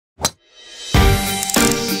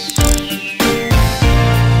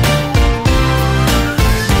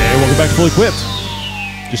fully equipped.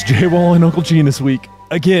 Just J-Wall and Uncle Gene this week.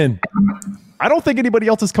 Again, I don't think anybody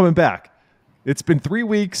else is coming back. It's been 3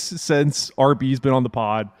 weeks since RB's been on the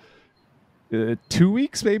pod. 2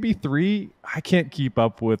 weeks, maybe 3. I can't keep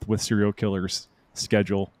up with Serial Killer's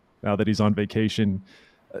schedule now that he's on vacation.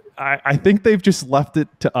 I think they've just left it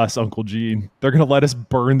to us, Uncle Gene. They're going to let us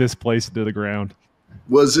burn this place to the ground.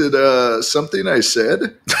 Was it something I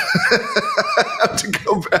said? I have to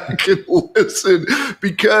go back and listen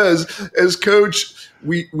because as coach,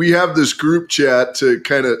 we have this group chat to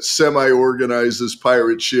kind of semi-organize this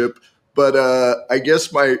pirate ship. But I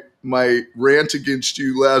guess my rant against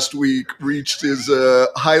you last week reached his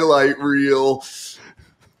highlight reel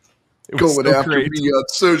going so after me on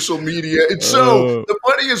social media. And so the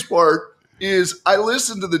funniest part is I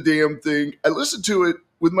listened to the damn thing. I listened to it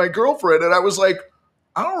with my girlfriend, and I was like,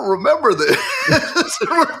 I don't remember this. And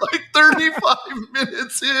we're like 35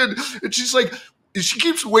 minutes in, and she's like, she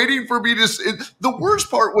keeps waiting for me to say. The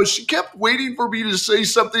worst part was she kept waiting for me to say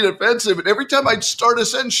something offensive, and every time I'd start a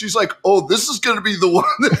sentence, she's like, "Oh, this is going to be the one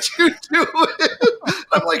that you do it."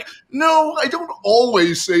 I'm like, "No, I don't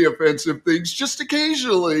always say offensive things, just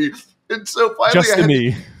occasionally." And so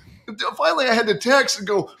finally, I had to text and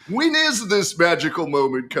go, "When is this magical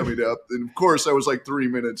moment coming up?" And of course, I was like 3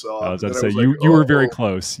 minutes off. I was about to say you were very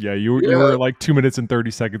close. Yeah, you were like 2 minutes and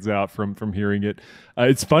 30 seconds out from hearing it.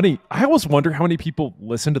 It's funny. I always wonder how many people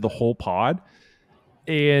listen to the whole pod.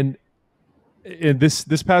 And in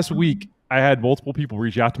this past week, I had multiple people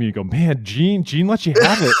reach out to me and go, "Man, Gene let you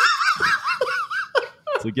have it."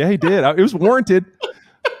 It's like, yeah, he did. It was warranted.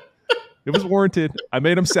 It was warranted. I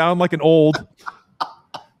made him sound like an old.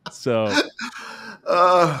 So,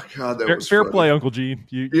 oh God, that was fair funny. play, Uncle Gene.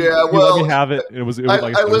 You well, let me have it. It was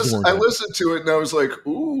like I listened to it and I was like,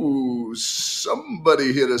 "Ooh,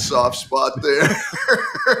 somebody hit a soft spot there."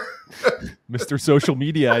 Mr. Social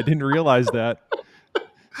Media, I didn't realize that.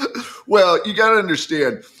 Well, you got to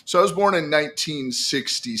understand. So I was born in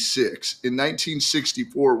 1966. In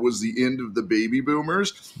 1964 was the end of the baby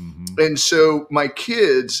boomers, and so my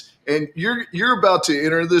kids, and you're about to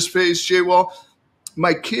enter this phase, J-Wall.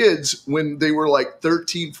 My kids, when they were like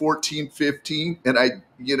 13, 14, 15, and I,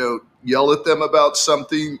 yell at them about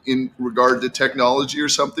something in regard to technology or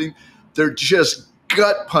something, their just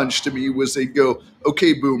gut punch to me was they'd go,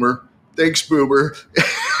 "Okay, boomer. Thanks, boomer."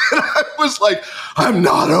 And I was like, "I'm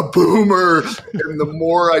not a boomer." And the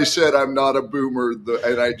more I said I'm not a boomer,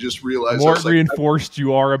 and I just realized more reinforced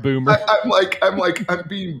you are a boomer. I'm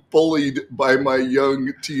being bullied by my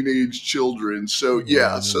young teenage children. So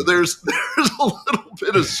yeah, so there's a little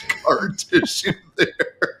bit of scar tissue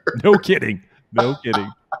there. No kidding. Well,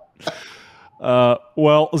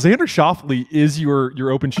 Xander Schauffele is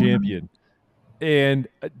your Open champion. And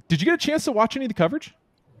did you get a chance to watch any of the coverage?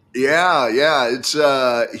 Yeah. It's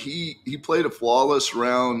he played a flawless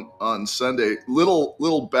round on Sunday.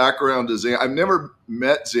 Little background to Xander. I've never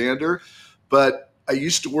met Xander, but I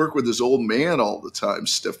used to work with his old man all the time,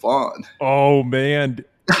 Stefan. Oh man,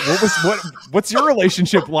 what's your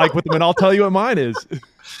relationship like with him? And I'll tell you what mine is.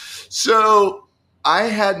 So I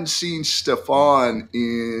hadn't seen Stefan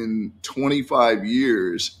in 25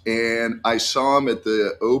 years, and I saw him at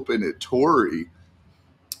the Open at Torrey.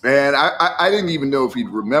 And I didn't even know if he'd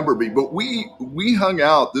remember me, but we hung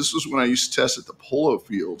out. This was when I used to test at the polo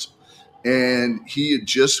fields, and he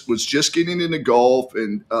was just getting into golf,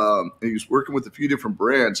 and he was working with a few different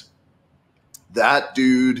brands. That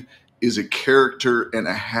dude is a character and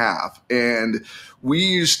a half, and we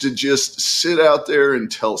used to just sit out there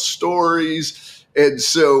and tell stories. And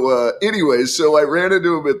so, so I ran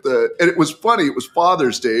into him and it was funny. It was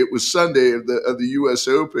Father's Day. It was Sunday of the U.S.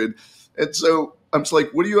 Open, and so I'm just like,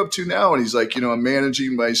 "What are you up to now?" And he's like, "I'm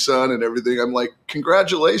managing my son and everything." I'm like,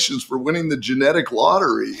 "Congratulations for winning the genetic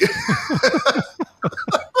lottery."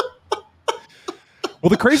 Well,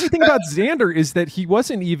 the crazy thing about Xander is that he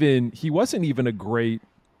wasn't even a great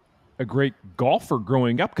golfer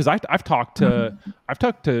growing up, because I've talked to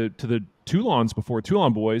the Toulons before,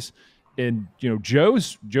 Toulon boys, and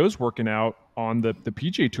Joe's working out on the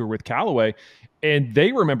PGA Tour with Callaway, and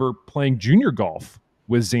they remember playing junior golf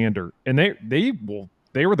with Xander, and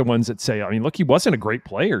they were the ones that say, I mean, look, he wasn't a great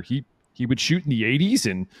player. He would shoot in the 80s,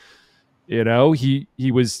 and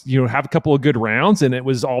he was have a couple of good rounds, and it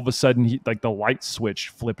was all of a sudden the light switch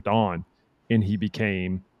flipped on, and he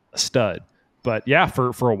became a stud. But yeah,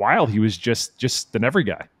 for a while he was just an every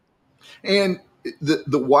guy. And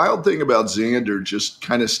the wild thing about Xander, just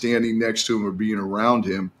kind of standing next to him or being around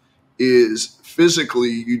him, is physically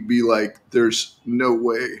you'd be like, "There's no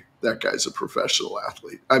way that guy's a professional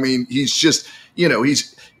athlete." I mean, he's just, at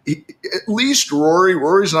least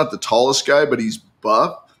Rory's not the tallest guy, but he's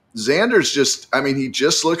buff. Xander's just, I mean, he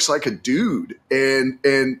just looks like a dude, and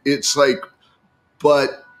it's like,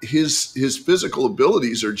 but his physical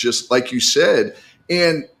abilities are just like you said.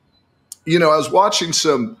 And I was watching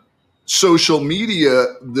some social media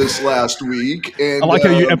this last week, and I like how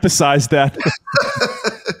you emphasize that.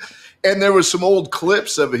 and there was some old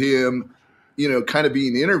clips of him, kind of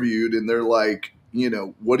being interviewed, and they're like,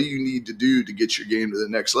 what do you need to do to get your game to the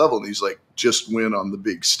next level? And he's like, just win on the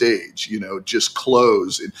big stage, just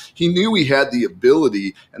close. And he knew he had the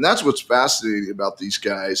ability, and that's what's fascinating about these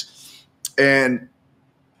guys. And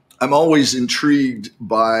I'm always intrigued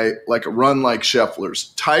by like a run like Scheffler's.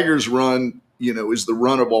 Tiger's run, is the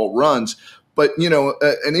run of all runs. But,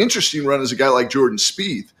 an interesting run is a guy like Jordan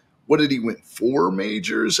Spieth. What did he win? 4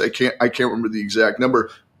 majors? I can't remember the exact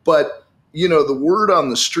number. But, the word on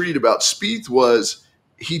the street about Spieth was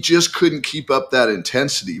he just couldn't keep up that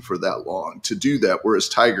intensity for that long to do that, whereas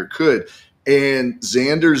Tiger could. And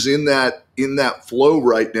Xander's in that flow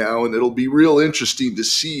right now, and it'll be real interesting to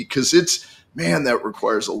see, because that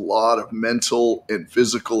requires a lot of mental and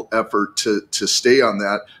physical effort to stay on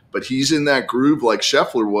that. But he's in that groove like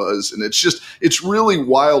Scheffler was. And it's really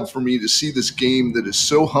wild for me to see this game that is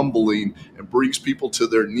so humbling and brings people to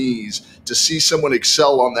their knees, to see someone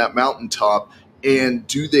excel on that mountaintop. And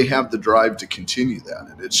do they have the drive to continue that?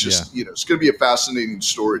 And it's just, it's going to be a fascinating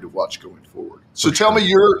story to watch going forward. So tell me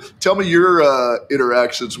your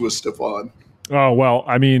interactions with Stefan. Oh, well,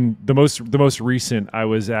 I mean, the most recent, I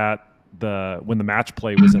was at when the match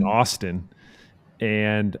play was in Austin,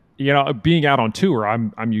 and being out on tour,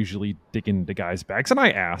 I'm usually digging into guys' bags, and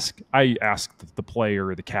I ask the player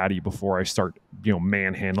or the caddy before I start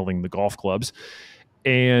manhandling the golf clubs.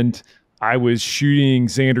 And I was shooting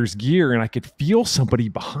Xander's gear, and I could feel somebody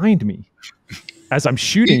behind me as I'm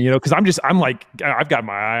shooting, because I'm like, I've got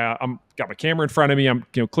my camera in front of me, I'm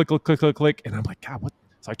click, and I'm like, God, what?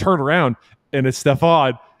 So I turn around, and it's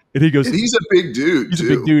Stefan. And he goes, and he's a big dude. He's a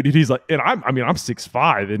big dude. And he's like, and I'm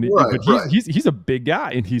 6'5", and right. he's a big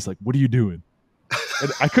guy. And he's like, what are you doing?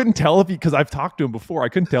 And I couldn't tell because I've talked to him before. I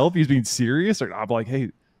couldn't tell if he's being serious or I'm like,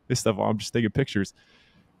 hey, this stuff, I'm just taking pictures.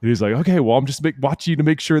 And he's like, okay, well, I'm just watching you to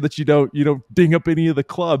make sure that you don't ding up any of the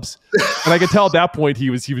clubs. And I could tell at that point he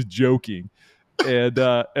was joking. And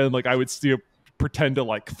like I would still pretend to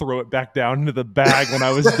like throw it back down into the bag when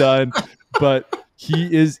I was done. But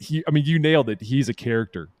I mean, you nailed it. He's a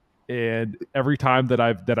character. And every time that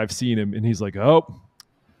I've seen him, and he's like, "Oh,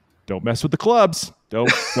 don't mess with the clubs. Don't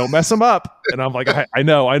mess them up." And I'm like, I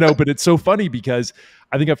know. But it's so funny because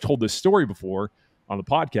I think I've told this story before on the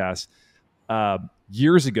podcast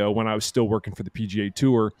years ago when I was still working for the PGA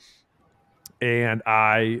Tour, and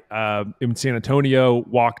I in San Antonio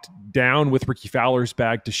walked down with Ricky Fowler's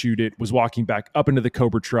bag to shoot it. Was walking back up into the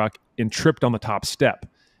Cobra truck and tripped on the top step,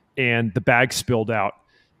 and the bag spilled out.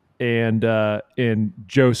 And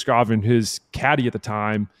Joe Scroven, his caddy at the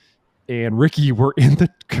time, and Ricky were in the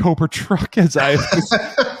Cobra truck as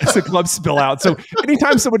the clubs spill out. So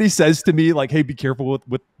anytime somebody says to me like, "Hey, be careful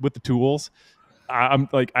with the tools," I'm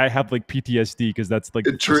like, I have like PTSD because that's like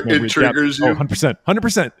it triggers you.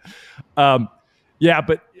 100%. Yeah,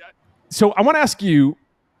 but so I want to ask you,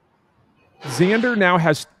 Xander now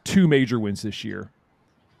has 2 major wins this year.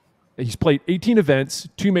 He's played 18 events,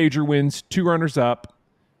 2 major wins, 2 runners up.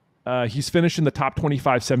 He's finished in the top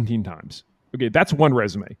 25 17 times. Okay, that's one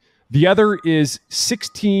resume. The other is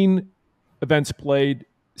 16 events played,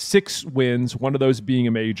 6 wins, one of those being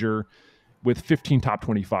a major, with 15 top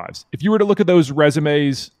 25s. If you were to look at those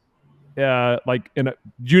resumes, you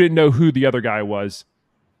didn't know who the other guy was,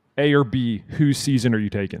 A or B, whose season are you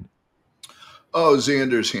taking? Oh,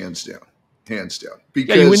 Xander's hands down.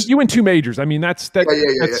 Because you win 2 majors. I mean, that's with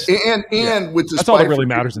this, that's all that really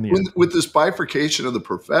matters in the end. With this bifurcation of the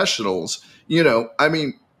professionals, I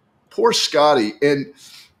mean, poor Scotty. And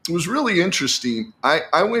it was really interesting.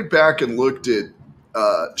 I went back and looked at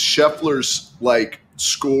Scheffler's like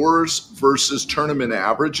scores versus tournament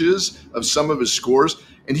averages of some of his scores,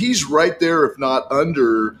 and he's right there, if not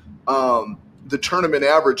under the tournament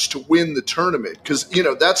average to win the tournament, because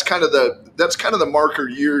that's kind of the marker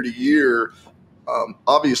year to year.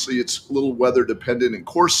 Obviously, it's a little weather dependent and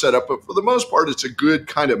course setup, but for the most part, it's a good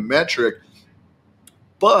kind of metric.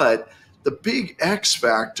 But the big X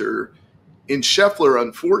factor in Scheffler,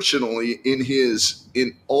 unfortunately,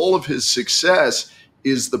 in all of his success,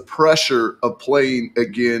 is the pressure of playing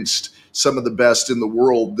against some of the best in the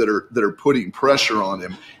world that are putting pressure on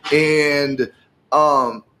him, and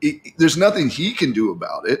there's nothing he can do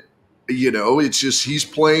about it. It's just he's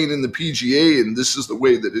playing in the PGA, and this is the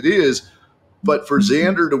way that it is. But for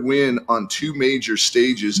Xander to win on 2 major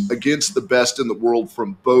stages against the best in the world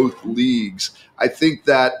from both leagues, I think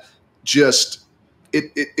that just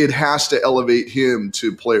it has to elevate him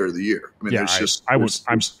to Player of the Year. I mean,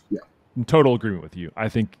 I'm in total agreement with you. I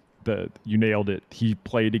think you nailed it. He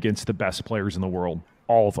played against the best players in the world,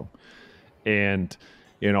 all of them, and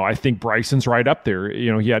I think Bryson's right up there.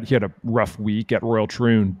 He had a rough week at Royal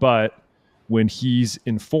Troon, but when he's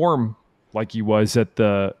in form like he was at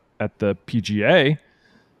the PGA,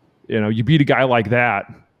 you beat a guy like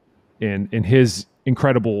that in his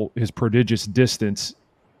prodigious distance.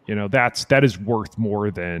 That is worth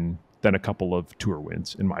more than a couple of tour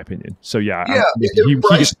wins, in my opinion. So he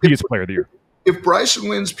gets Player of the Year. If Bryson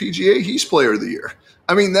wins PGA, he's Player of the Year.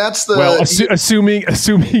 I mean, that's assuming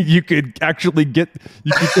you could actually you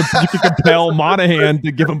could compel Monahan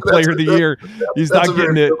to give him Player of the Year. He's not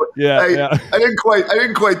getting it. Yeah, I didn't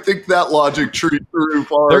quite think that logic tree through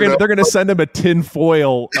far. They're gonna send him a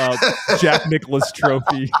tinfoil Jack Nicklaus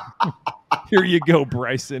trophy. Here you go,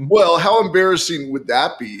 Bryson. Well, how embarrassing would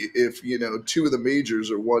that be if 2 of the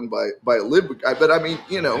majors are won by a LIV guy? But I mean,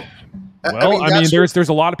 there's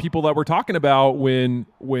a lot of people that we're talking about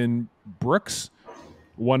when Brooks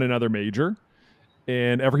won another major,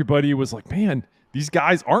 and everybody was like, "Man, these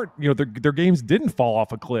guys aren't, their games didn't fall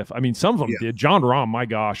off a cliff." I mean, some of them did. John Rahm, my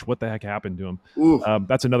gosh, what the heck happened to him?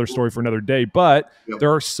 That's another story for another day. But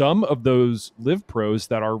there are some of those LIV pros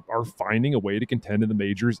that are finding a way to contend in the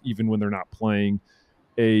majors, even when they're not playing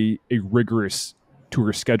a rigorous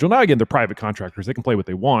tour schedule. Now, again, they're private contractors; they can play what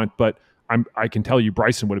they want. But I can tell you,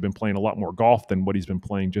 Bryson would have been playing a lot more golf than what he's been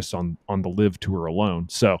playing just on the LIV tour alone.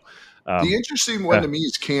 So the interesting one to me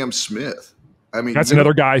is Cam Smith. I mean, that's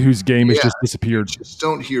another guy whose game has just disappeared. Just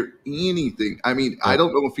don't hear anything. I mean, I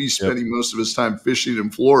don't know if he's spending most of his time fishing in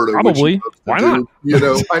Florida. Probably. Why not?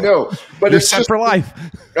 I know, but it's set for life.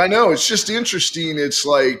 I know. It's just interesting. It's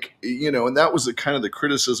like, and that was kind of the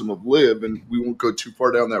criticism of LIV, and we won't go too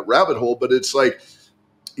far down that rabbit hole, but it's like,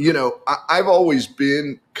 I've always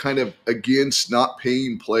been kind of against not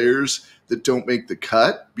paying players that don't make the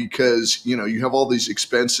cut because, you have all these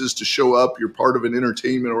expenses to show up. You're part of an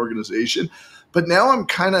entertainment organization. But now I'm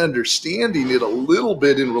kind of understanding it a little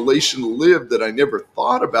bit in relation to LIV that I never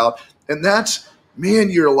thought about. And that's, man,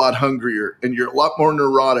 you're a lot hungrier and you're a lot more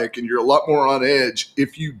neurotic and you're a lot more on edge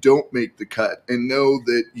if you don't make the cut and know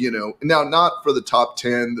that, now not for the top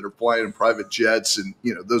 10 that are flying in private jets and,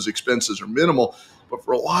 those expenses are minimal. But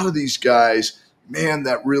for a lot of these guys, man,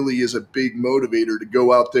 that really is a big motivator to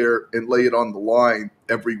go out there and lay it on the line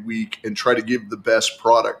every week and try to give the best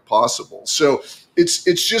product possible. So it's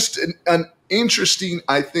just an interesting,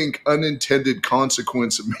 I think, unintended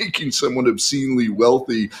consequence of making someone obscenely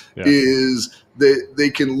wealthy is that they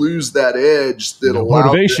can lose that edge that allows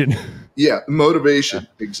motivation. Motivation.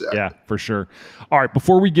 Yeah. Exactly. Yeah, for sure. All right,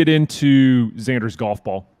 before we get into Xander's golf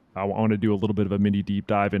ball, I want to do a little bit of a mini deep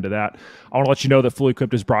dive into that. I want to let you know that Fully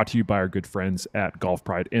Equipped is brought to you by our good friends at Golf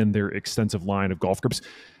Pride and their extensive line of golf grips.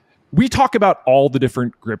 We talk about all the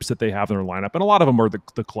different grips that they have in their lineup, and a lot of them are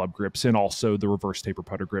the club grips and also the reverse taper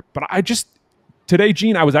putter grip. But today,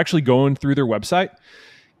 Gene, I was actually going through their website,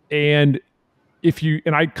 and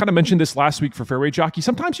I kind of mentioned this last week for Fairway Jockey,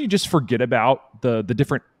 sometimes you just forget about the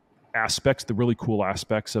different aspects, the really cool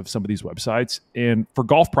aspects of some of these websites. And for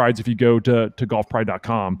Golf Prides, if you go to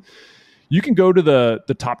golfpride.com, you can go to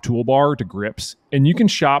the top toolbar to grips, and you can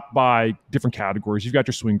shop by different categories. You've got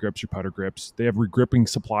your swing grips, your putter grips. They have regripping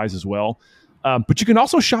supplies as well. But you can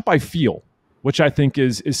also shop by feel, which I think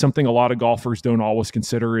is something a lot of golfers don't always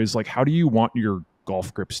consider, is like, how do you want your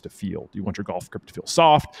golf grips to feel? Do you want your golf grip to feel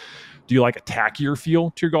soft? Do you like a tackier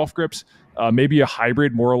feel to your golf grips? Maybe a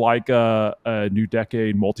hybrid, more like a New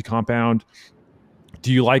Decade multi-compound.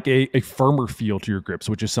 Do you like a firmer feel to your grips,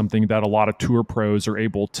 which is something that a lot of tour pros are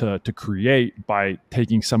able to create by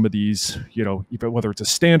taking some of these, whether it's a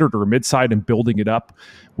standard or a mid-side and building it up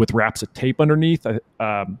with wraps of tape underneath.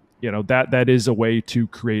 That is a way to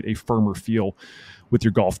create a firmer feel with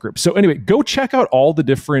your golf grip. So anyway, go check out all the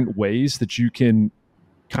different ways that you can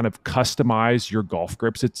kind of customize your golf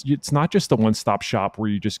grips. It's not just a one-stop shop where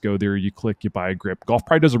you just go there, you click, you buy a grip. Golf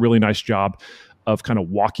Pride does a really nice job of kind of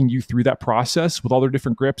walking you through that process with all their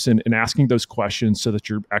different grips and asking those questions so that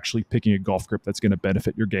you're actually picking a golf grip that's going to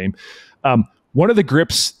benefit your game. One of the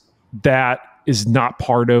grips that is not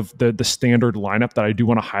part of the standard lineup that I do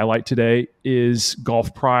want to highlight today is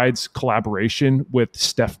Golf Pride's collaboration with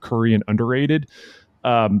Steph Curry and Underrated.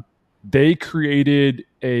 They created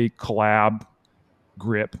a collab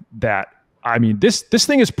grip that, I mean, this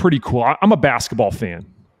thing is pretty cool. I'm a basketball fan.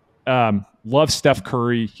 Love Steph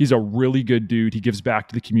Curry. He's a really good dude. He gives back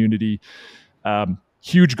to the community.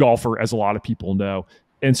 huge golfer, as a lot of people know.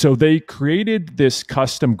 And so they created this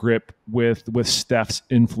custom grip with Steph's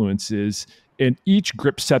influences. And each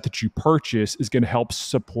grip set that you purchase is going to help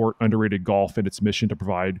support underrated golf and its mission to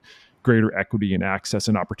provide greater equity and access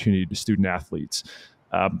and opportunity to student athletes.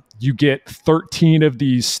 You get 13 of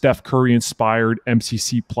these Steph Curry inspired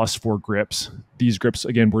MCC +4 grips. These grips,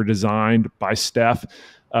 again, were designed by Steph.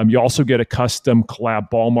 You also get a custom collab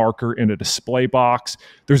ball marker in a display box.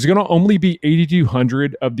 There's going to only be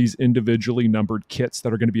 8,200 of these individually numbered kits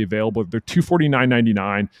that are going to be available. They're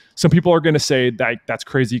 $249.99. Some people are going to say that that's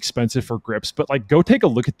crazy expensive for grips, but like, go take a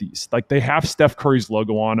look at these. Like, they have Steph Curry's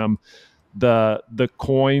logo on them. The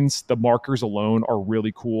coins, the markers alone are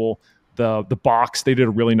really cool. The box, they did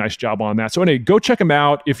a really nice job on that. So anyway, go check them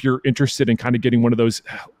out if you're interested in kind of getting one of those.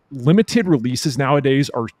 Limited releases nowadays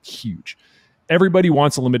are huge. Everybody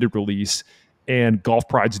wants a limited release, and Golf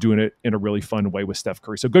Pride's doing it in a really fun way with Steph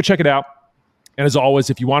Curry. So go check it out. And as always,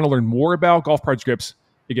 if you want to learn more about Golf Pride's grips,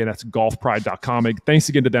 again, that's golfpride.com. Thanks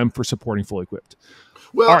again to them for supporting Fully Equipped.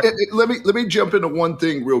 Well, right. Let me jump into one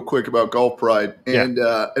thing real quick about Golf Pride, and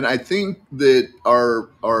I think that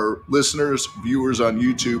our listeners, viewers on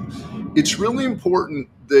YouTube, it's really important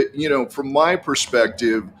that, from my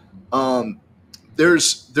perspective,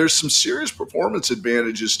 there's some serious performance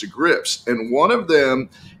advantages to grips, and one of them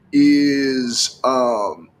is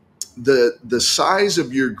the size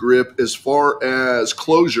of your grip as far as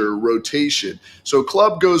closure rotation. So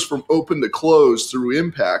club goes from open to close through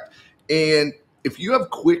impact, and if you have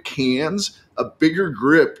quick hands, a bigger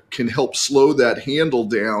grip can help slow that handle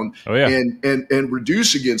down and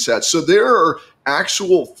reduce against that. So there are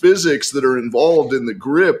actual physics that are involved in the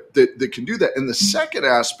grip that can do that. And the second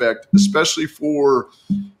aspect, especially for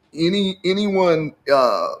anyone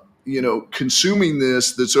consuming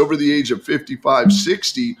this that's over the age of 55,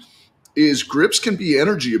 60, is grips can be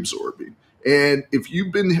energy absorbing. And if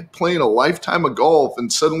you've been playing a lifetime of golf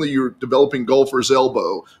and suddenly you're developing golfer's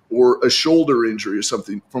elbow or a shoulder injury or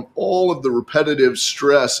something from all of the repetitive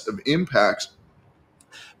stress of impacts,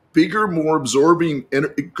 bigger, more absorbing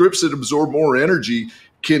grips that absorb more energy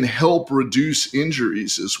can help reduce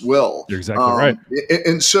injuries as well. You're exactly right.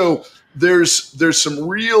 And so there's some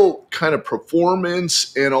real kind of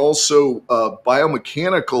performance and also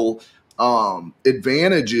biomechanical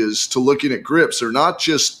advantages to looking at grips. They're not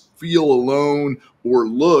just feel alone or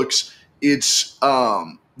looks. It's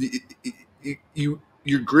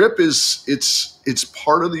your grip it's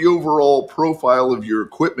part of the overall profile of your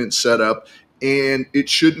equipment setup, and it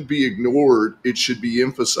shouldn't be ignored. It should be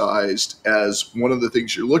emphasized as one of the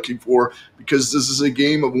things you're looking for, because this is a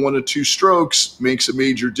game of 1 to 2 strokes makes a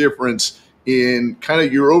major difference in kind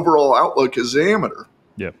of your overall outlook as an amateur.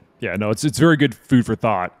 Yeah, no, it's very good food for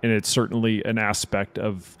thought, and it's certainly an aspect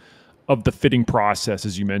of the fitting process,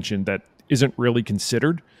 as you mentioned, that isn't really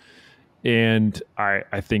considered. And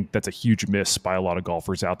I think that's a huge miss by a lot of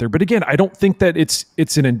golfers out there. But again, I don't think that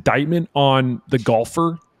it's an indictment on the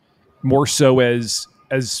golfer, more so as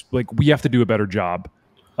like, we have to do a better job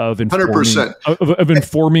of informing, 100%. Of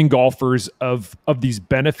informing golfers of these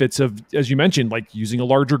benefits of, as you mentioned, like using a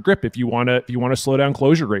larger grip if you want to slow down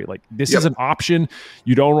closure rate. Like, this is an option.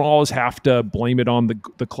 You don't always have to blame it on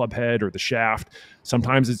the club head or the shaft.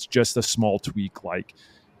 Sometimes it's just a small tweak, like,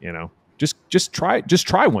 just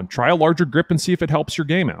try one. Try a larger grip and see if it helps your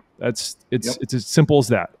game out. It's as simple as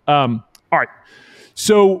that. All right.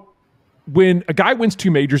 So when a guy wins 2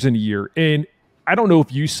 majors in a year, and I don't know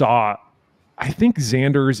if you saw, I think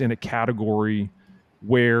Xander's in a category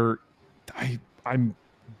where I'm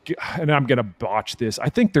going to botch this. I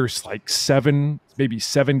think there's like 7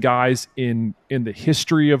 guys in the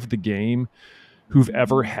history of the game who've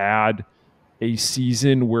ever had a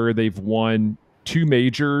season where they've won 2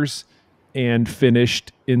 majors and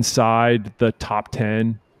finished inside the top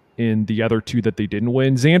 10 in the other 2 that they didn't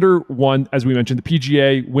win. Xander won, as we mentioned, the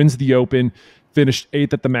PGA, wins the Open, finished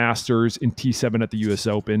 8th at the Masters, and T7 at the US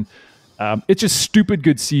Open. It's just stupid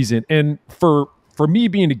good season. And for me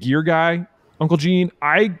being a gear guy, Uncle Gene,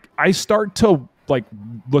 I start to like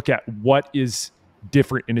look at what is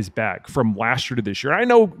different in his bag from last year to this year. I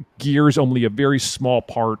know gear is only a very small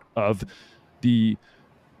part of the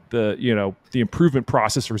improvement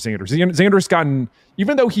process for Xander. Xander's gotten,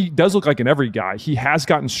 even though he does look like an every guy, he has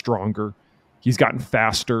gotten stronger. He's gotten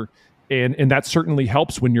faster. And that certainly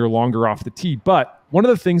helps when you're longer off the tee. But one of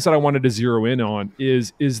the things that I wanted to zero in on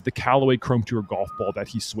is the Callaway Chrome Tour golf ball that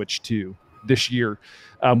he switched to this year,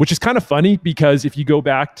 which is kind of funny because if you go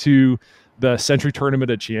back to the Century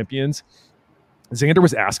Tournament of Champions, Xander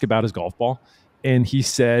was asked about his golf ball, and he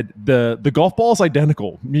said the golf ball is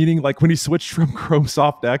identical, meaning like when he switched from Chrome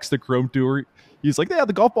Soft X to Chrome Tour, He's like, yeah,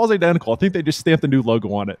 the golf ball's identical. I think they just stamped a new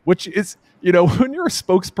logo on it, which is, when you're a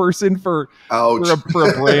spokesperson for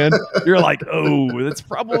a brand, you're like, oh, that's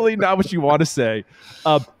probably not what you want to say.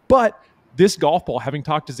 But this golf ball, having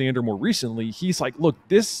talked to Xander more recently, he's like, look,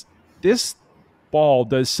 this ball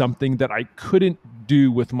does something that I couldn't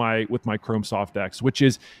do with my Chrome Soft X, which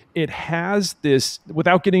is it has this,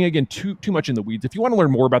 without getting again too much in the weeds. If you want to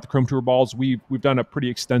learn more about the Chrome Tour balls, we've done a pretty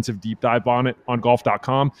extensive deep dive on it on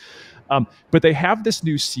golf.com. But they have this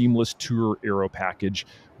new seamless tour aero package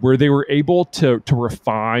where they were able to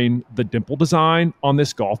refine the dimple design on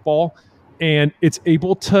this golf ball, and it's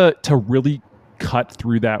able to really cut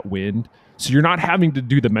through that wind. So you're not having to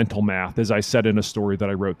do the mental math, as I said in a story that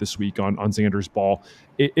I wrote this week on Xander's ball.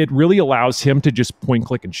 It really allows him to just point,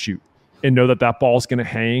 click, and shoot and know that ball is going to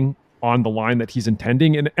hang on the line that he's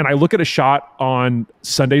intending. And I look at a shot on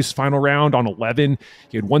Sunday's final round on 11.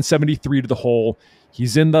 He had 173 to the hole.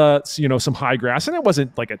 He's in the, some high grass, and it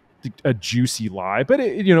wasn't like a juicy lie, but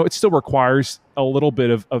it still requires a little bit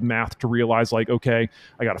of math to realize, like, okay,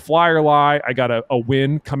 I got a flyer lie. I got a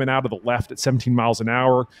wind coming out of the left at 17 miles an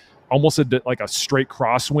hour. Almost like a straight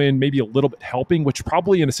crosswind, maybe a little bit helping, which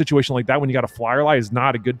probably in a situation like that when you got a flyer lie is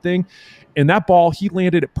not a good thing. And that ball, he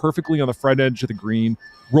landed it perfectly on the front edge of the green,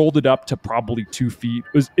 rolled it up to probably 2 feet.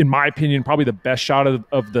 It was, in my opinion, probably the best shot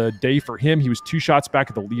of the day for him. He was 2 shots back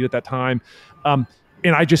at the lead at that time. And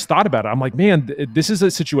I just thought about it. I'm like, man, this is a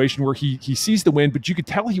situation where he sees the wind, but you could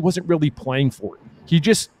tell he wasn't really playing for it. He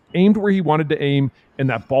just aimed where he wanted to aim, and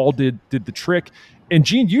that ball did the trick. And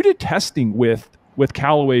Gene, you did testing with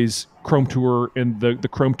Callaway's Chrome Tour and the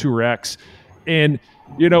Chrome Tour X. And,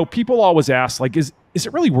 people always ask, like, is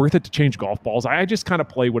it really worth it to change golf balls? I just kind of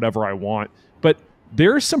play whatever I want. But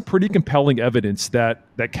there's some pretty compelling evidence that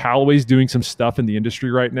Callaway's doing some stuff in the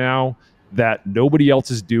industry right now that nobody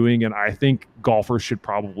else is doing. And I think golfers should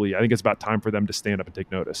I think it's about time for them to stand up and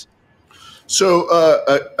take notice. So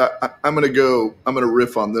I'm going to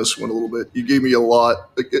riff on this one a little bit. You gave me a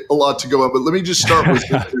lot to go on, but let me just start with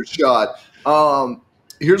your shot.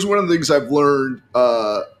 Here's one of the things I've learned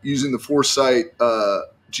using the Foresight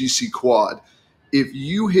GC Quad. If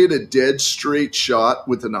you hit a dead straight shot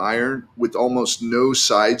with an iron with almost no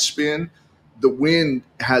side spin, the wind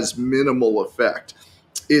has minimal effect.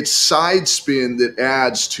 It's side spin that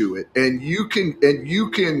adds to it. And you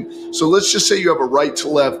can, so let's just say you have a right to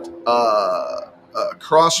left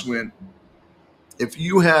crosswind. If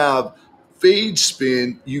you have fade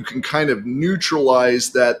spin, you can kind of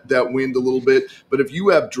neutralize that wind a little bit. But if you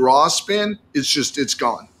have draw spin, it's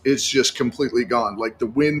gone. It's just completely gone. Like the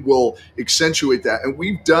wind will accentuate that. And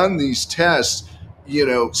we've done these tests,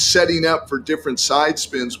 setting up for different side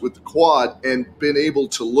spins with the quad and been able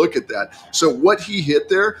to look at that. So what he hit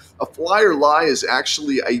there, a flyer lie is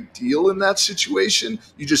actually ideal in that situation.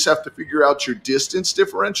 You just have to figure out your distance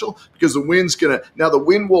differential because the wind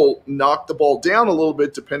will knock the ball down a little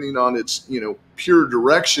bit depending on its, pure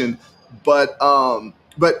direction. But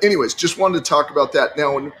anyways, just wanted to talk about that.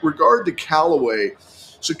 Now, in regard to Callaway,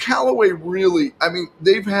 so Callaway really,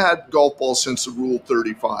 they've had golf balls since the Rule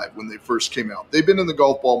 35 when they first came out. They've been in the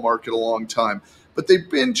golf ball market a long time, but they've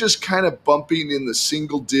been just kind of bumping in the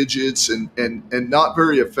single digits and not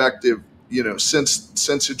very effective,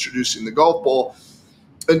 since introducing the golf ball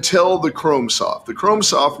until the Chrome Soft. The Chrome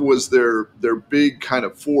Soft was their big kind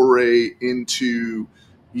of foray into,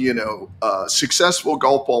 successful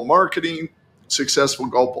golf ball marketing, successful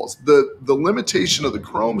golf balls. The limitation of the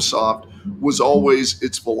Chrome Soft was always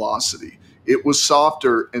its velocity. It was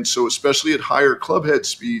softer, and so especially at higher club head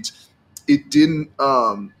speeds, it didn't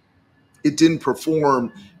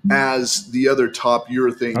perform as the other top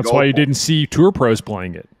urethane. That's why you didn't see tour pros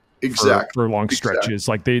playing it exactly for long stretches.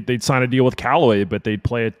 Like they'd sign a deal with Callaway, but they'd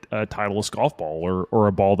play a Titleist golf ball or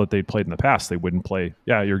a ball that they'd played in the past. They wouldn't play.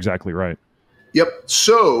 Yeah, you're exactly right. Yep.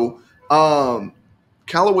 So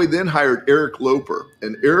Callaway then hired Eric Loper,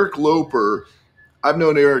 and Eric Loper, I've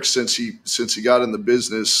known Eric since he got in the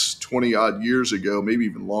business 20 odd years ago, maybe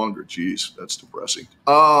even longer. Geez, that's depressing.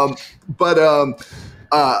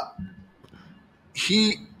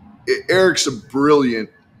 Eric's a brilliant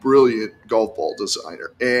golf ball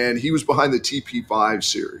designer, and he was behind the TP5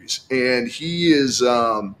 series, and he is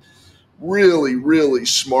really, really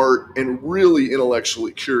smart and really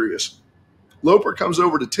intellectually curious. Loper comes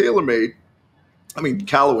over to Callaway,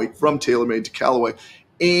 from TaylorMade to Callaway,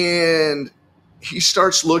 and he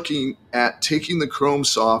starts looking at taking the Chrome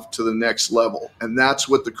Soft to the next level, and that's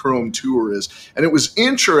what the Chrome Tour is. And it was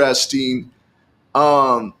interesting.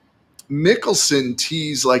 Mickelson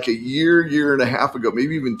teased like a year and a half ago,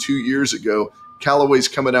 maybe even 2 years ago, Callaway's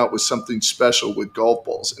coming out with something special with golf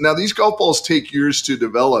balls. Now, these golf balls take years to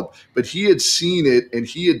develop, but he had seen it and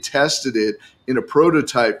he had tested it in a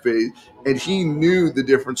prototype phase, and he knew the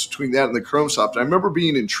difference between that and the Chrome Soft. I remember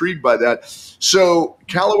being intrigued by that. So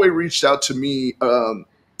Callaway reached out to me,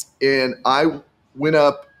 and I went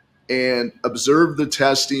up and observed the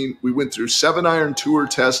testing. We went through 7-iron tour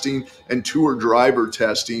testing and tour driver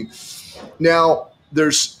testing. Now,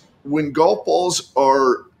 when golf balls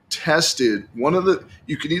are tested,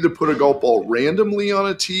 you can either put a golf ball randomly on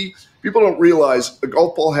a tee. People don't realize a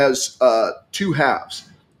golf ball has 2 halves,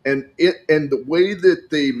 and the way that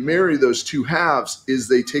they marry those 2 halves is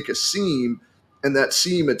they take a seam, and that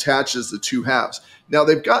seam attaches the 2 halves. Now,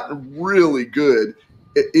 they've gotten really good.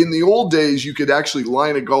 In the old days, you could actually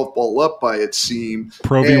line a golf ball up by its seam.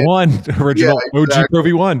 Pro V1, original OG Pro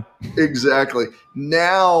V1. Exactly.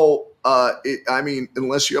 Now,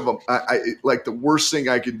 unless you have like the worst thing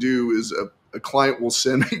I could do is a client will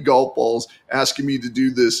send me golf balls asking me to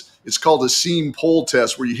do this. It's called a seam pole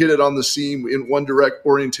test, where you hit it on the seam in one direct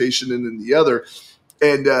orientation and then the other.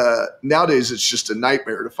 And nowadays, it's just a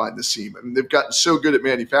nightmare to find the seam. I mean, they've gotten so good at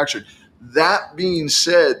manufacturing. That being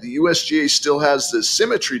said, the USGA still has the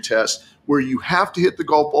symmetry test where you have to hit the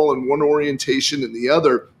golf ball in one orientation and the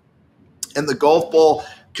other, and the golf ball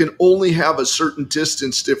can only have a certain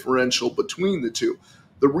distance differential between the two.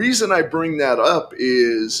 The reason I bring that up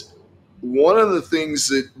is one of the things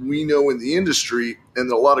that we know in the industry and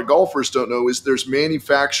that a lot of golfers don't know is there's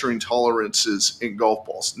manufacturing tolerances in golf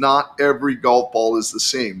balls. Not every golf ball is the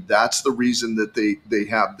same. That's the reason that they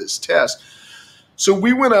have this test. So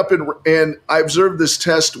we went up and I observed this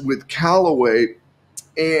test with Callaway,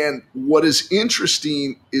 and what is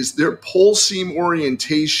interesting is their pole seam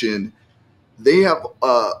orientation. They have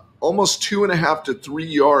almost 2.5 to 3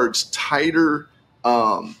 yards tighter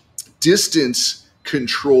distance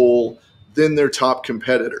control than their top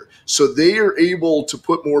competitor. So they are able to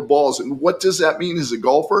put more balls. And what does that mean as a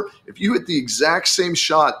golfer? If you hit the exact same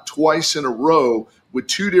shot twice in a row with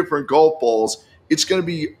 2 different golf balls, it's going to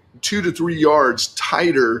be 2 to 3 yards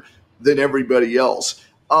tighter than everybody else.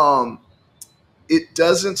 It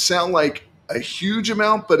doesn't sound like a huge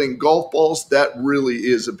amount, but in golf balls, that really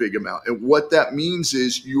is a big amount. And what that means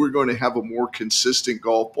is you are going to have a more consistent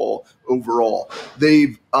golf ball overall.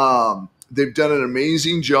 They've done an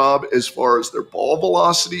amazing job as far as their ball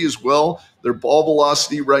velocity as well. Their ball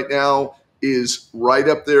velocity right now is right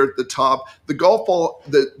up there at the top. The golf ball,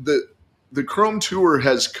 the Chrome Tour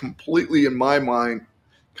has completely, in my mind,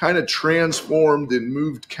 kind of transformed and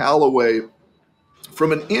moved Callaway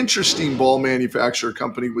from an interesting ball manufacturer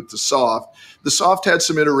company with the Soft. The Soft had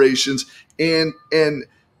some iterations, and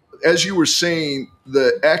as you were saying,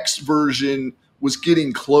 the X version was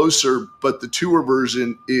getting closer, but the Tour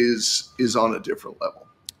version is on a different level.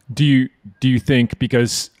 Do you think,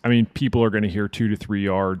 because people are going to hear 2 to 3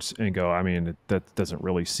 yards and go, that doesn't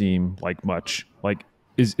really seem like much. Like,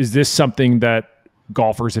 is this something that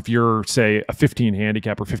golfers, if you're say a 15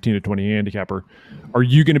 handicapper, 15 to 20 handicapper, are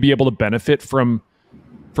you going to be able to benefit from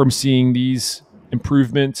seeing these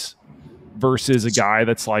improvements versus a guy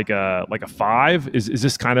that's like a 5? Is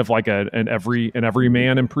this kind of like an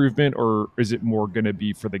everyman improvement, or is it more going to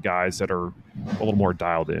be for the guys that are a little more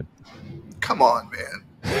dialed in? Come on, man.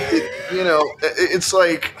 It's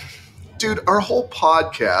like, dude, our whole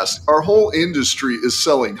podcast, our whole industry is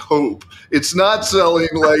selling hope. It's not selling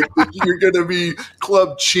like that you're going to be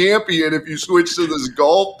club champion if you switch to this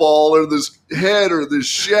golf ball or this head or this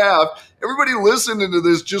shaft. Everybody listening to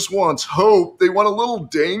this just wants hope. They want a little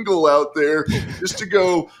dangle out there just to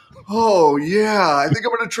go, oh, yeah, I think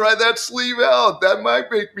I'm going to try that sleeve out. That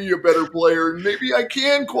might make me a better player. And maybe I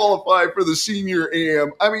can qualify for the senior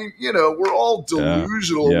AM. We're all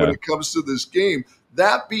delusional when it comes to this game.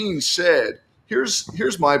 That being said,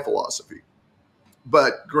 here's my philosophy.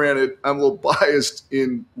 But granted, I'm a little biased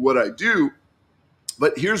in what I do.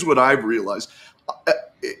 But here's what I've realized.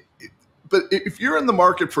 But if you're in the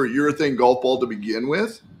market for a urethane golf ball to begin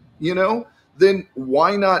with, then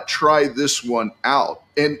why not try this one out?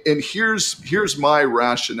 And here's my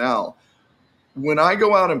rationale. When I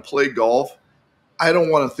go out and play golf, I don't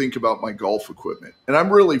want to think about my golf equipment. And I'm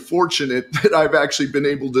really fortunate that I've actually been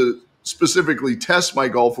able to specifically test my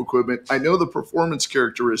golf equipment. I know the performance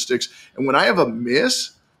characteristics. And when I have a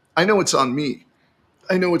miss, I know it's on me.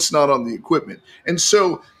 I know it's not on the equipment. And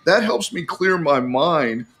so that helps me clear my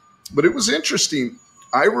mind. But it was interesting.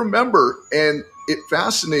 I remember, and it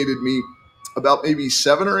fascinated me, about maybe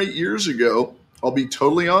 7 or 8 years ago. I'll be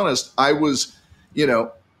totally honest. I was,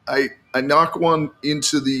 I knocked one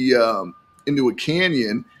into a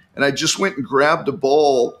canyon, and I just went and grabbed a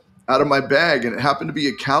ball out of my bag, and it happened to be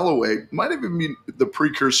a Callaway. Might have even been the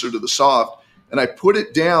precursor to the soft. And I put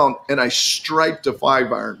it down and I striped a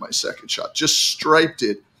 5-iron my second shot, just striped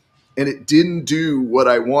it. And it didn't do what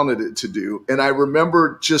I wanted it to do. And I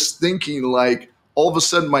remember just thinking, like, all of a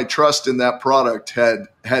sudden my trust in that product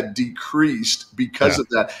had decreased because of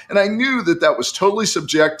that. And I knew that that was totally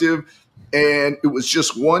subjective, and it was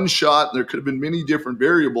just one shot, and there could have been many different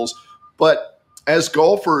variables. But as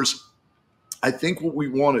golfers, I think what we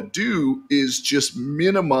want to do is just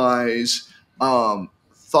minimize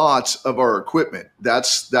thoughts of our equipment.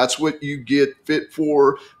 That's what you get fit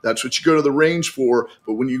for. That's what you go to the range for.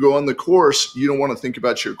 But when you go on the course, you don't want to think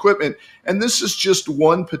about your equipment. And this is just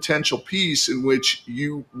one potential piece in which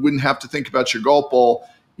you wouldn't have to think about your golf ball,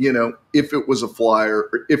 you know, if it was a flyer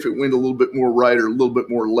or if it went a little bit more right or a little bit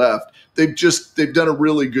more left. They've done a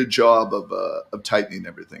really good job of tightening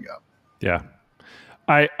everything up. Yeah.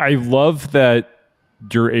 I love that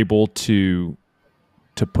you're able to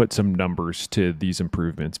put some numbers to these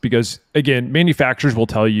improvements, because again, manufacturers will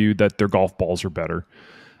tell you that their golf balls are better.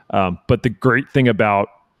 But the great thing about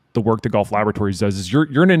the work that Golf Laboratories does is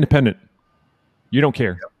you're an independent. You don't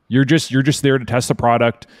care. Yep. You're just there to test the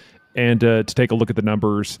product and to take a look at the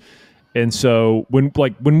numbers. And so when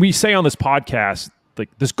we say on this podcast,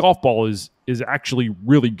 like, this golf ball is actually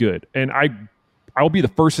really good. And I'll be the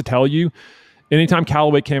first to tell you, anytime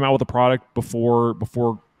Callaway came out with a product before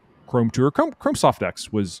Chrome Tour, Chrome Soft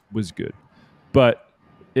X was good, but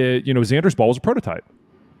Xander's ball was a prototype,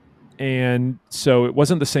 and so it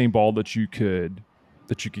wasn't the same ball that you could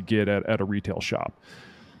get at a retail shop.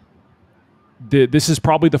 This is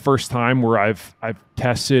probably the first time where I've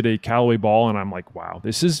tested a Callaway ball, and I'm like, wow,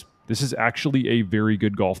 this is actually a very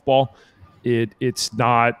good golf ball. It's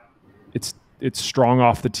strong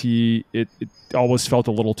off the tee. It always felt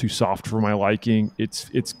a little too soft for my liking.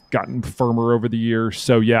 It's gotten firmer over the years.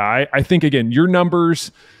 So yeah, I think, again, your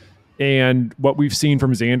numbers and what we've seen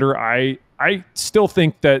from Xander, I still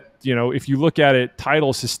think that, if you look at it,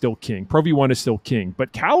 Titleist is still king. Pro V1 is still king,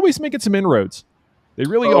 but Callaway's making some inroads. They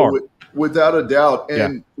really are. Without a doubt.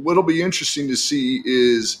 And what'll be interesting to see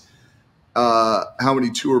is how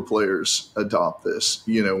many tour players adopt this.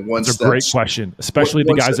 That's a great question, especially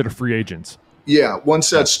the guys that are free agents. Yeah,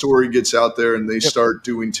 once that story gets out there and they start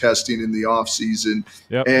doing testing in the off season,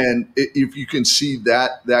 and if you can see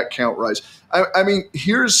that count rise, I mean,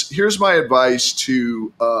 here's my advice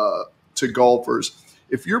to golfers: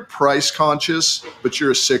 if you're price conscious but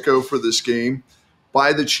you're a sicko for this game,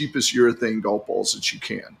 buy the cheapest urethane golf balls that you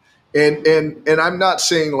can. And I'm not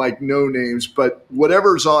saying like no names, but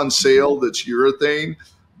whatever's on sale that's urethane,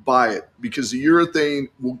 buy it, because the urethane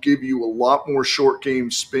will give you a lot more short game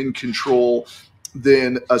spin control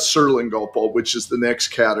than a Serling golf ball, which is the next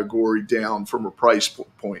category down from a price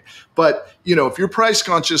point. But, if you're price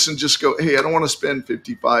conscious and just go, hey, I don't want to spend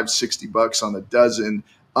 $55, $60 on a dozen,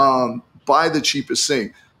 buy the cheapest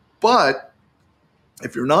thing. But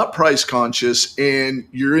if you're not price conscious and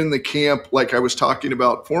you're in the camp, like I was talking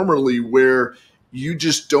about formerly, where you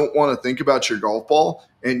just don't want to think about your golf ball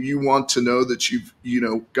and you want to know that you've,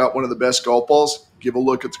 got one of the best golf balls, give a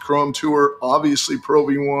look at the Chrome Tour. Obviously, Pro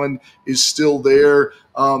V1 is still there.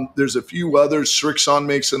 There's a few others. Srixon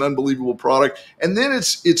makes an unbelievable product. And then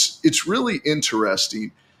it's really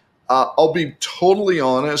interesting. I'll be totally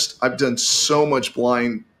honest. I've done so much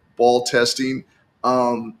blind ball testing.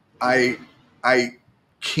 I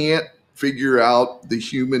can't figure out the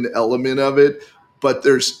human element of it, but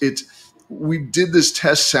we did this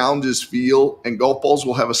test sound as feel, and golf balls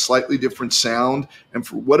will have a slightly different sound. And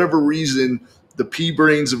for whatever reason, the pea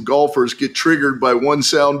brains of golfers get triggered by one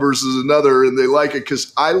sound versus another, and they like it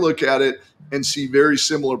because I look at it and see very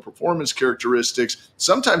similar performance characteristics.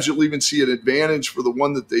 Sometimes you'll even see an advantage for the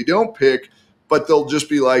one that they don't pick, but they'll just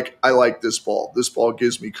be like, I like this ball. This ball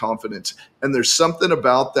gives me confidence. And there's something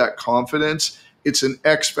about that confidence. It's an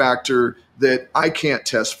X factor that I can't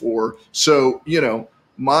test for. So,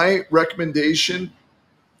 my recommendation,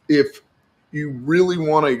 if you really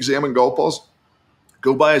want to examine golf balls,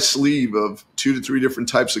 go buy a sleeve of 2 to 3 different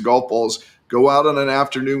types of golf balls. Go out on an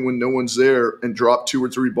afternoon when no one's there and drop 2 or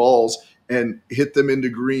 3 balls and hit them into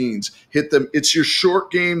greens. Hit them. It's your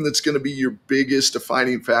short game that's going to be your biggest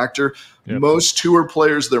defining factor. Yep. Most tour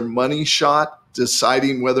players, their money shot,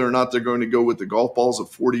 deciding whether or not they're going to go with the golf ball, is a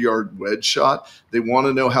 40-yard wedge shot. They want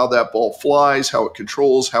to know how that ball flies, how it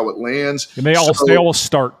controls, how it lands. And they all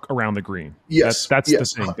start around the green. Yes. That's the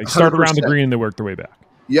thing. They start 100%. Around the green and they work their way back.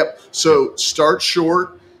 Yep. So start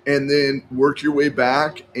short and then work your way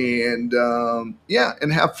back and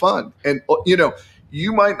have fun. And,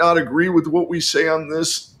 You might not agree with what we say on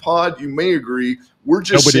this pod. You may agree. We're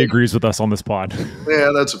just nobody agrees with us on this pod.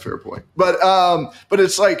 Yeah, that's a fair point. But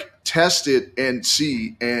it's like test it and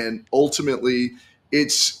see, and ultimately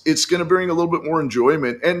it's going to bring a little bit more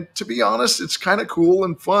enjoyment. And to be honest, it's kind of cool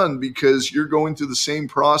and fun because you're going through the same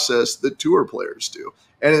process that tour players do.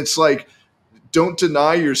 And it's like, don't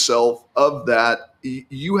deny yourself of that.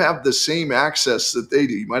 You have the same access that they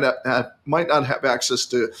do. You might not have access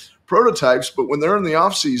to prototypes, but when they're in the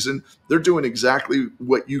off season, they're doing exactly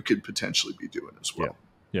what you could potentially be doing as well.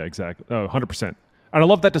 Yeah, exactly. 100%. And I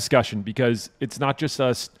love that discussion because it's not just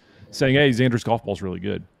us saying, hey, Xander's golf ball is really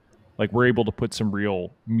good. Like, we're able to put some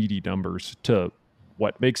real meaty numbers to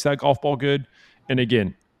what makes that golf ball good. And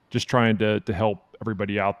again, just trying to help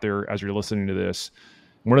everybody out there as you're listening to this.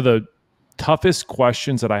 One of the toughest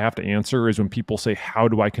questions that I have to answer is when people say, how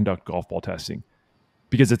do I conduct golf ball testing?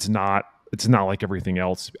 Because it's not like everything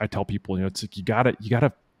else. I tell people, it's like you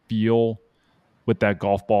gotta feel what that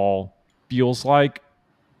golf ball feels like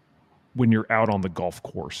when you're out on the golf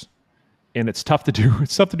course. And it's tough to do.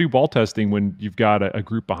 It's tough to do ball testing when you've got a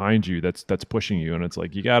group behind you that's pushing you. And it's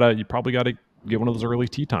like you probably gotta get one of those early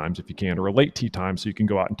tee times if you can, or a late tee time, so you can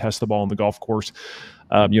go out and test the ball on the golf course.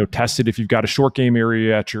 Test it if you've got a short game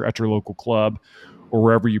area at your local club or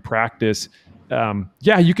wherever you practice.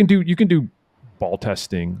 You can do ball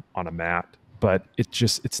testing on a mat, but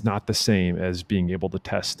it's not the same as being able to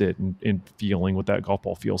test it and feeling what that golf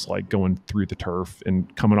ball feels like going through the turf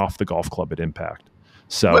and coming off the golf club at impact.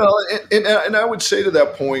 So, well, and I would say to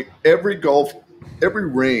that point, every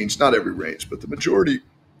range, not every range, but the majority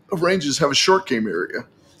of ranges have a short game area.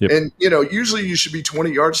 Yep. And, usually you should be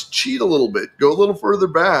 20 yards, cheat a little bit, go a little further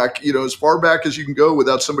back, as far back as you can go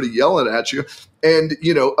without somebody yelling at you, and,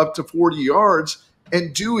 up to 40 yards,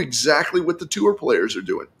 and do exactly what the tour players are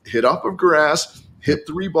doing. Hit off of grass, hit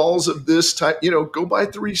 3 balls of this type, go buy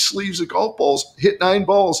 3 sleeves of golf balls, hit 9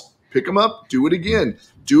 balls, pick them up, do it again.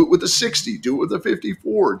 Do it with a 60, do it with a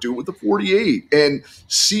 54, do it with a 48, and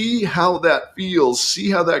see how that feels,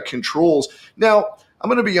 see how that controls. Now, I'm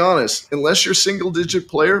going to be honest, unless you're a single-digit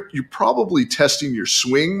player, you're probably testing your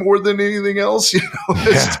swing more than anything else,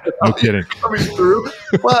 no kidding. Coming through.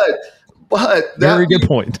 But very good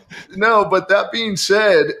point. No, but that being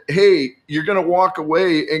said, hey, you're going to walk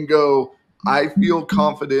away and go, I feel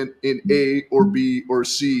confident in A or B or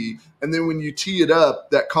C. And then when you tee it up,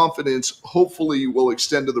 that confidence hopefully will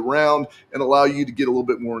extend to the round and allow you to get a little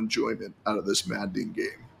bit more enjoyment out of this maddening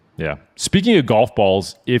game. Yeah. Speaking of golf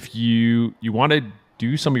balls, if you want to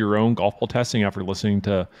do some of your own golf ball testing after listening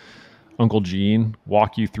to Uncle Gene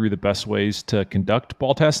walk you through the best ways to conduct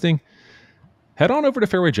ball testing, head on over to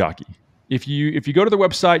Fairway Jockey. If you go to their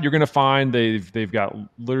website, you're going to find they've got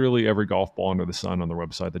literally every golf ball under the sun on their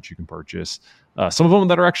website that you can purchase. Some of them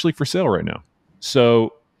that are actually for sale right now.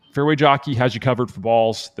 So Fairway Jockey has you covered for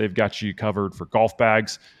balls. They've got you covered for golf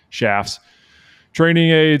bags, shafts,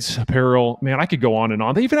 training aids, apparel. Man, I could go on and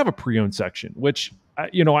on. They even have a pre-owned section, which I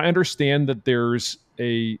understand that there's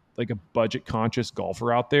a budget conscious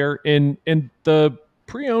golfer out there, and the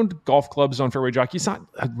pre-owned golf clubs on Fairway Jockey, it's not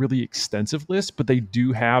a really extensive list, but they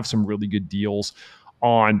do have some really good deals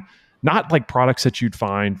on not like products that you'd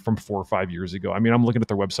find from 4 or 5 years ago. I mean, I'm looking at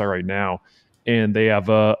their website right now, and they have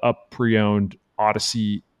a pre-owned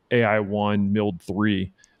Odyssey AI1 Milled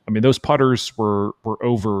 3. I mean, those putters were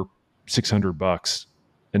over $600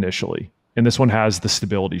 initially. And this one has the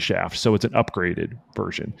stability shaft, so it's an upgraded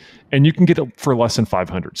version. And you can get it for less than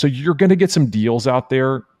 $500. So you're going to get some deals out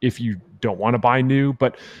there if you don't want to buy new.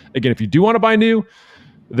 But again, if you do want to buy new,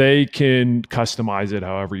 they can customize it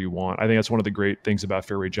however you want. I think that's one of the great things about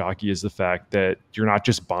Fairway Jockey is the fact that you're not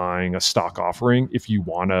just buying a stock offering. If you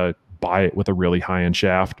want to buy it with a really high-end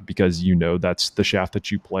shaft because that's the shaft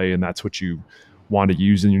that you play and that's what you want to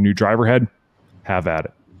use in your new driver head, have at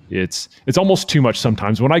it. It's almost too much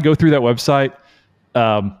sometimes. When I go through that website,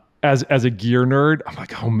 as a gear nerd, I'm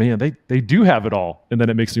like, oh man, they do have it all. And then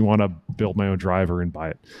it makes me want to build my own driver and buy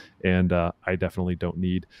it. And I definitely don't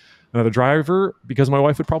need another driver because my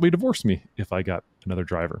wife would probably divorce me if I got another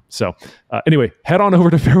driver. So anyway, head on over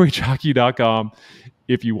to fairwayjockey.com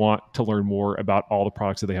if you want to learn more about all the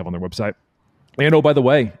products that they have on their website. And oh, by the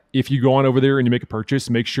way, if you go on over there and you make a purchase,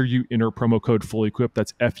 make sure you enter promo code FULLYEQUIPPED.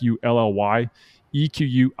 That's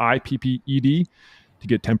FULLYEQUIPPED to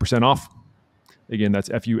get 10% off. Again, that's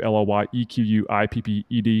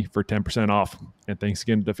FULLYEQUIPPED for 10% off. And thanks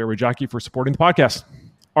again to Fairway Jockey for supporting the podcast.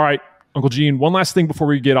 All right, Uncle Gene, one last thing before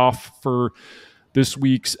we get off for this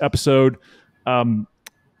week's episode.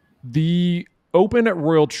 The Open at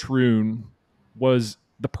Royal Troon was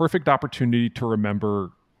the perfect opportunity to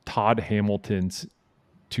remember Todd Hamilton's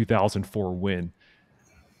 2004 win.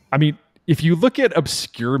 I mean, if you look at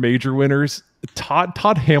obscure major winners,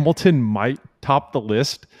 Todd Hamilton might top the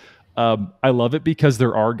list. I love it because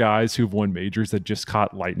there are guys who've won majors that just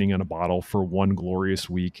caught lightning in a bottle for one glorious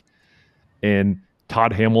week. And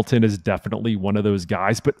Todd Hamilton is definitely one of those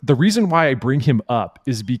guys. But the reason why I bring him up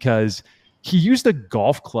is because he used a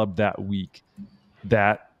golf club that week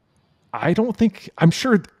that I'm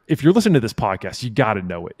sure if you're listening to this podcast, you got to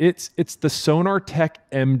know it. It's the Sonar Tech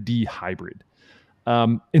MD Hybrid.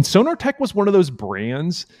 And Sonar Tech was one of those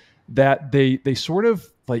brands that they sort of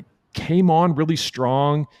like came on really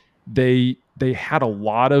strong. They had a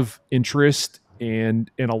lot of interest and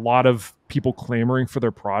a lot of people clamoring for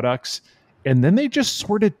their products. And then they just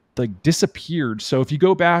sort of like disappeared. So if you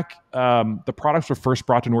go back, the products were first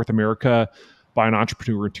brought to North America by an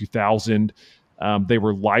entrepreneur in 2000. They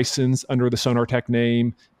were licensed under the Sonar Tech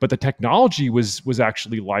name, but the technology was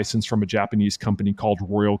actually licensed from a Japanese company called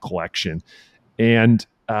Royal Collection. And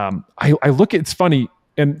I look at, it's funny,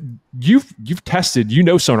 and you've tested,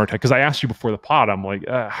 Sonar Tech, because I asked you before the pod. I'm like,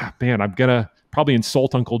 man, I'm gonna probably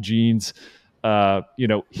insult Uncle Gene's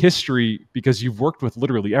history, because you've worked with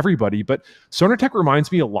literally everybody. But Sonar Tech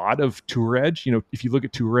reminds me a lot of Tour Edge. If you look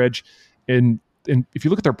at Tour Edge and if you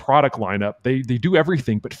look at their product lineup, they do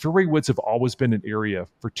everything, but fairway woods have always been an area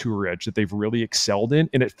for Tour Edge that they've really excelled in.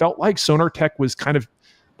 And it felt like Sonar Tech was kind of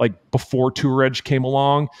like before Tour Edge came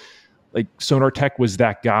along, like Sonar Tech was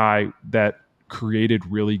that guy that created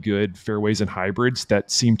really good fairways and hybrids that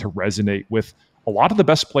seemed to resonate with a lot of the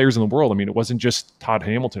best players in the world. I mean, it wasn't just Todd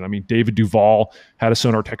Hamilton. I mean, David Duval had a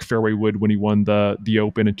Sonar Tech fairway wood when he won the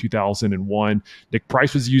Open in 2001. Nick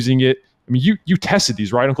Price was using it. I mean, you tested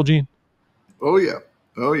these, right, Uncle Gene? Oh yeah.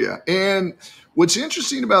 And what's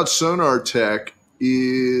interesting about Sonar Tech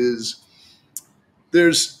is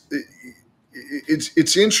it's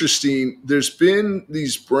interesting. There's been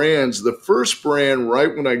these brands. The first brand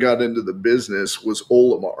right when I got into the business was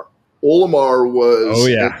Olimar. Olimar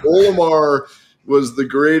was the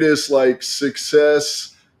greatest like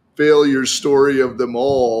success failure story of them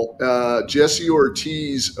all. Jesse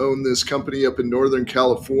Ortiz owned this company up in Northern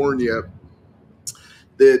California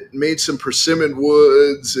that made some persimmon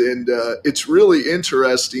woods, and it's really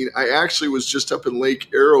interesting. I actually was just up in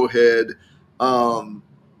Lake Arrowhead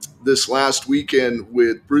this last weekend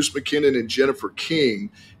with Bruce McKinnon and Jennifer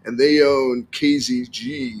King, and they own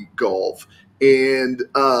KZG Golf, and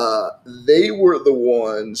they were the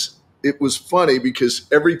ones. It was funny because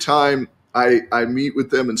every time I meet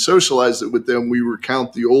with them and socialize it with them, we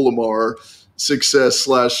recount the Olimar success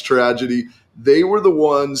 / tragedy. They were the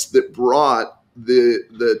ones that brought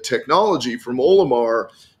the technology from Olimar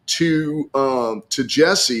to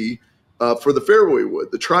Jesse for the fairway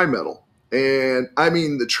wood, the tri-metal. And I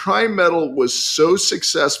mean, the tri-metal was so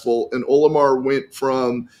successful, and Olimar went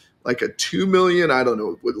from like a $2 million, I don't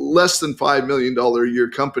know, with less than $5 million a year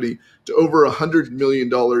company to over $100 million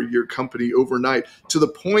a year company overnight, to the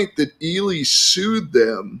point that Ely sued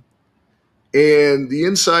them. And the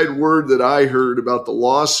inside word that I heard about the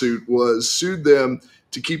lawsuit was sued them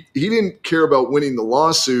to keep. He didn't care about winning the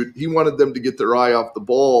lawsuit. He wanted them to get their eye off the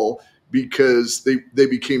ball, because they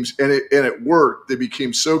became, and it worked. They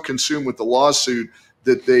became so consumed with the lawsuit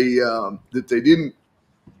that they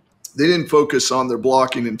didn't focus on their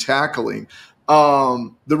blocking and tackling.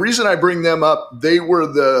 The reason I bring them up, they were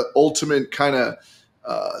the ultimate kind of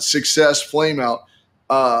success flame out.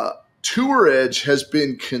 Tour Edge has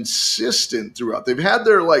been consistent throughout. They've had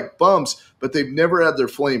their like bumps, but they've never had their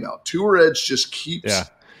flame out. Tour Edge just keeps.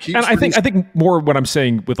 And I think more what I'm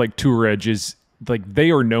saying with like Tour Edge is like they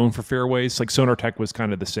are known for fairways. Like Sonar Tech was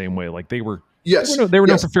kind of the same way. Like they were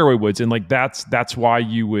known for fairway woods, and like that's why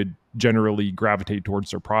you would generally gravitate towards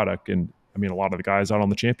their product. And I mean, a lot of the guys out on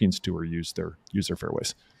the Champions Tour use their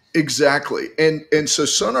fairways. Exactly, and so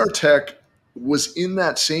Sonar Tech was in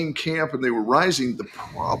that same camp, and they were rising. The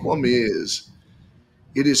problem is,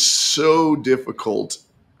 it is so difficult,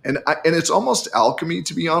 and it's almost alchemy,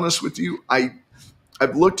 to be honest with you.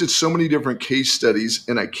 I've looked at so many different case studies,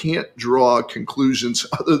 and I can't draw conclusions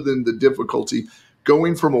other than the difficulty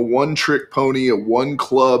going from a one-trick pony, a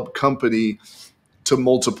one-club company, to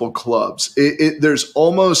multiple clubs. It's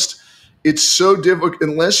so difficult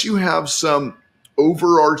unless you have some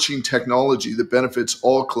overarching technology that benefits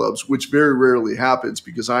all clubs, which very rarely happens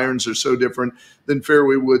because irons are so different than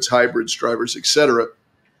fairway woods, hybrids, drivers, etc.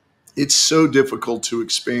 It's so difficult to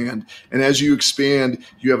expand. And as you expand,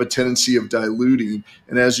 you have a tendency of diluting.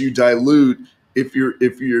 And as you dilute, if you're,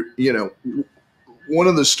 one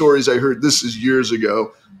of the stories I heard, this is years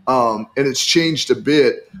ago, and it's changed a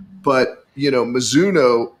bit, but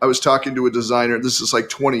Mizuno, I was talking to a designer, this is like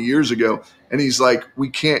 20 years ago, and he's like, we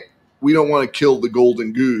can't we don't want to kill the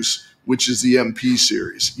golden goose, which is the MP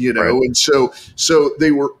series, Right. And so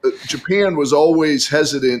they were, Japan was always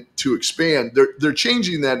hesitant to expand. They're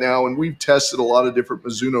changing that now. And we've tested a lot of different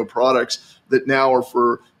Mizuno products that now are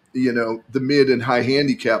for, the mid and high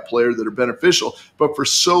handicap player that are beneficial. But for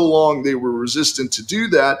so long, they were resistant to do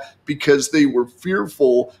that because they were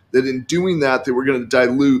fearful that in doing that, they were going to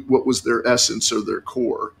dilute what was their essence or their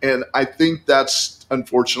core. And I think that's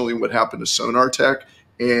unfortunately what happened to Sonar Tech.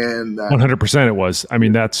 And 100% it was. I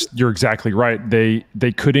mean, you're exactly right.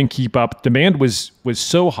 They couldn't keep up. Demand was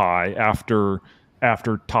so high after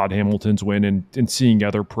Todd Hamilton's win and seeing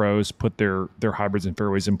other pros put their hybrids and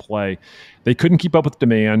fairways in play. They couldn't keep up with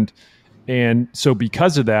demand. And so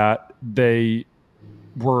because of that, they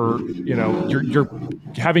were, you're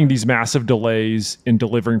having these massive delays in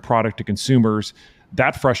delivering product to consumers.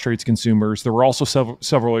 That frustrates consumers. There were also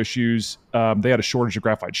several issues. They had a shortage of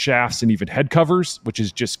graphite shafts and even head covers, which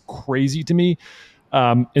is just crazy to me.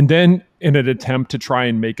 And then in an attempt to try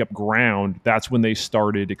and make up ground, that's when they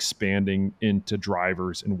started expanding into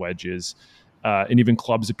drivers and wedges, and even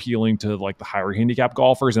clubs appealing to like the higher handicap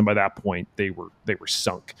golfers. And by that point, they were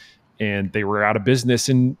sunk, and they were out of business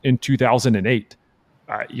in 2008.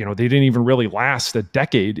 They didn't even really last a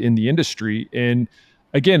decade in the industry. And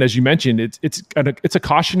again, as you mentioned, it's a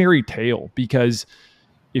cautionary tale, because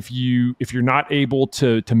if you're not able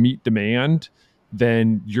to meet demand,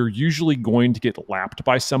 then you're usually going to get lapped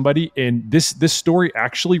by somebody. And this story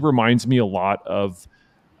actually reminds me a lot of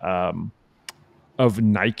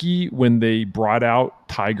Nike when they brought out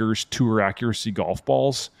Tiger's Tour Accuracy golf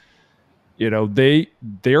balls.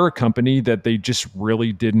 They're a company that they just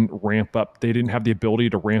really didn't ramp up. They didn't have the ability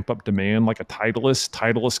to ramp up demand like a Titleist.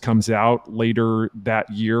 Titleist comes out later that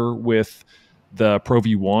year with the Pro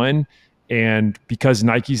V1. And because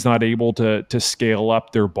Nike's not able to scale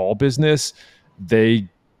up their ball business, they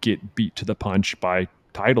get beat to the punch by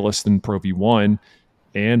Titleist and Pro V1.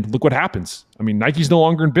 And look what happens. I mean, Nike's no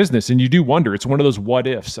longer in business. And you do wonder, it's one of those what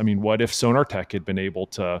ifs. I mean, what if Sonar Tech had been able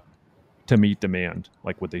to meet demand?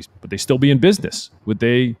 Like, would they still be in business? Would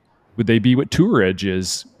they be what Tour Edge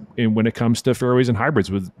is? And when it comes to fairways and hybrids,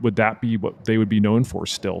 would that be what they would be known for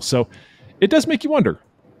still? So it does make you wonder.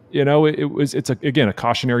 It's a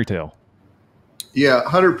cautionary tale. Yeah,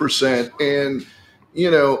 100%. And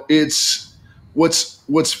it's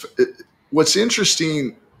what's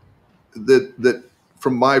interesting that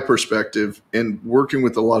from my perspective and working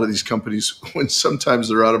with a lot of these companies, when sometimes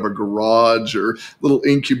they're out of a garage or little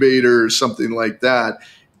incubator or something like that,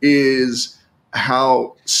 is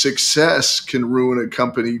how success can ruin a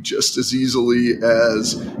company just as easily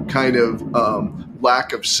as kind of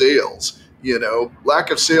lack of sales. Lack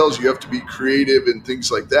of sales, you have to be creative and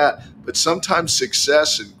things like that. But sometimes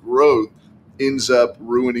success and growth ends up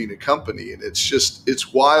ruining a company. And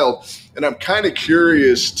it's wild. And I'm kind of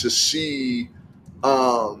curious to see,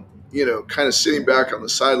 kind of sitting back on the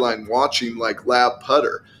sideline watching like Lab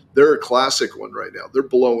Putter. They're a classic one right now. They're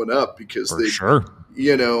blowing up because sure.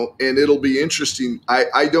 And it'll be interesting.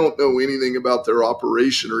 I don't know anything about their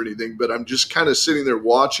operation or anything, but I'm just kind of sitting there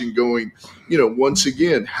watching going, once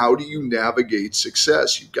again, how do you navigate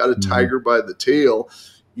success? You've got a tiger by the tail,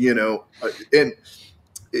 and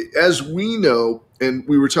as we know, and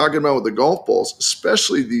we were talking about with the golf balls,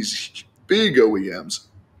 especially these big OEMs,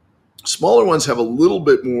 smaller ones have a little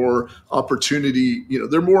bit more opportunity.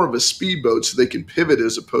 They're more of a speedboat, so they can pivot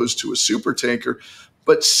as opposed to a super tanker.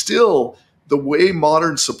 But still, the way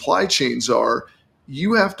modern supply chains are,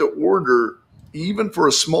 you have to order, even for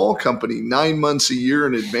a small company, 9 months a year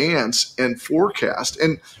in advance and forecast.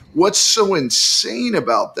 And what's so insane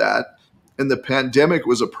about that, and the pandemic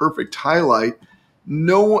was a perfect highlight,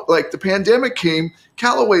 the pandemic came,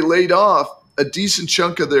 Callaway laid off a decent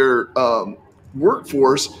chunk of their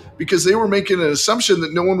workforce because they were making an assumption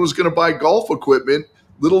that no one was going to buy golf equipment.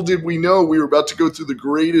 Little did we know we were about to go through the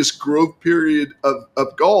greatest growth period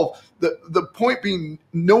of golf. The point being,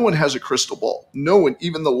 no one has a crystal ball. No one,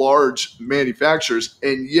 even the large manufacturers.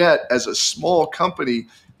 And yet, as a small company,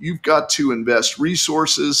 you've got to invest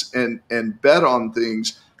resources and bet on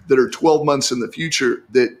things that are 12 months in the future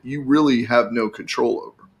that you really have no control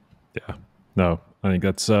over. Yeah, no, I think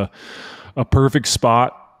that's a perfect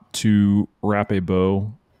spot to wrap a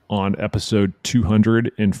bow on episode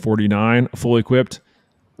 249, Fully Equipped.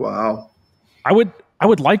 Wow. I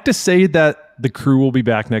would like to say that the crew will be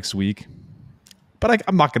back next week, but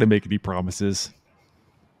I'm not going to make any promises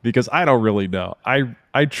because I don't really know.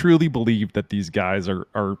 I truly believe that these guys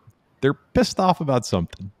they're pissed off about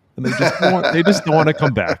something and they just don't want to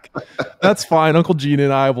come back. That's fine. Uncle Gene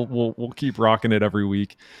and I will keep rocking it every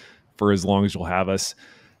week for as long as you'll have us.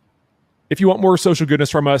 If you want more social goodness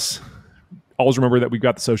from us, always remember that we've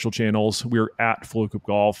got the social channels. We're at Fully-Equipped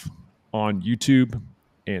Golf on YouTube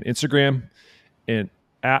and Instagram, and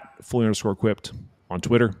at Fully_Equipped on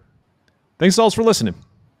Twitter. Thanks, all for listening.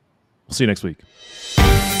 We'll see you next week.